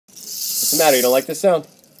What's the matter? You don't like this sound?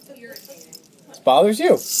 This bothers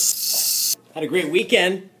you. Had a great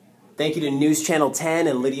weekend. Thank you to News Channel 10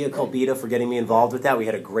 and Lydia Colbita for getting me involved with that. We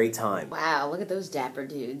had a great time. Wow, look at those dapper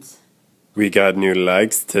dudes. We got new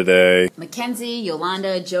likes today. Mackenzie,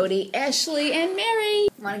 Yolanda, Jody, Ashley, and Mary.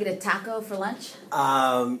 Want to get a taco for lunch?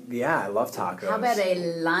 Yeah, I love tacos. How about a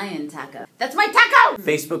lion taco? That's my taco!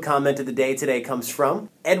 Facebook comment of the day today comes from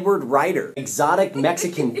Edward Ryder. Exotic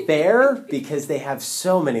Mexican fare? Because they have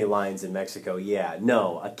so many lions in Mexico. Yeah,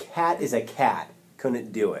 no, a cat is a cat.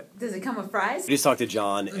 Couldn't do it. Does it come with fries? We just talked to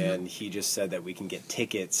John, and he just said that we can get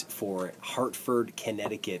tickets for Hartford,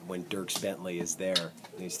 Connecticut when Dierks Bentley is there.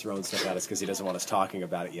 And he's throwing stuff at us because he doesn't want us talking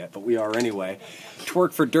about it yet, but we are anyway.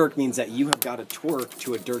 Twerk for Dirk means that you have got to twerk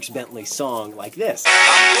to a Dierks Bentley song like this.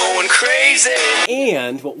 I'm going crazy!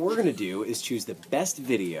 And what we're going to do is choose the best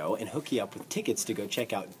video and hook you up with tickets to go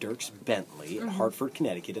check out Dierks Bentley at Hartford,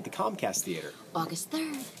 Connecticut at the Comcast Theater. August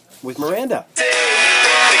 3rd. With Miranda.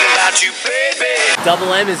 About you, baby.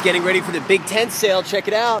 Double M is getting ready for the big tent sale. Check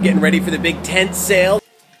it out. Getting ready for the big tent sale.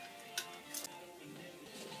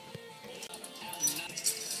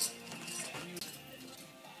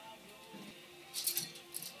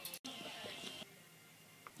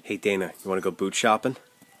 Hey Dana, you want to go boot shopping?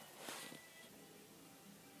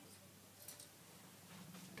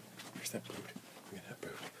 Where's that boot? Look at that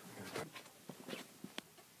boot.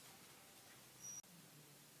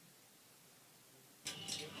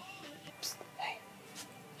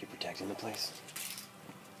 You protecting the place?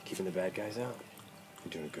 Keeping the bad guys out?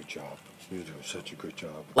 You're doing a good job. You're doing such a good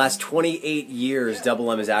job. Last 28 years,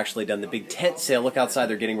 Double M has actually done the big tent sale. Look outside,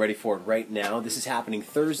 they're getting ready for it right now. This is happening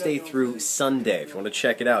Thursday through Sunday. If you want to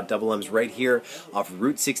check it out, Double M's right here off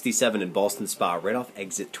Route 67 in Ballston Spa, right off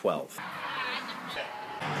exit 12.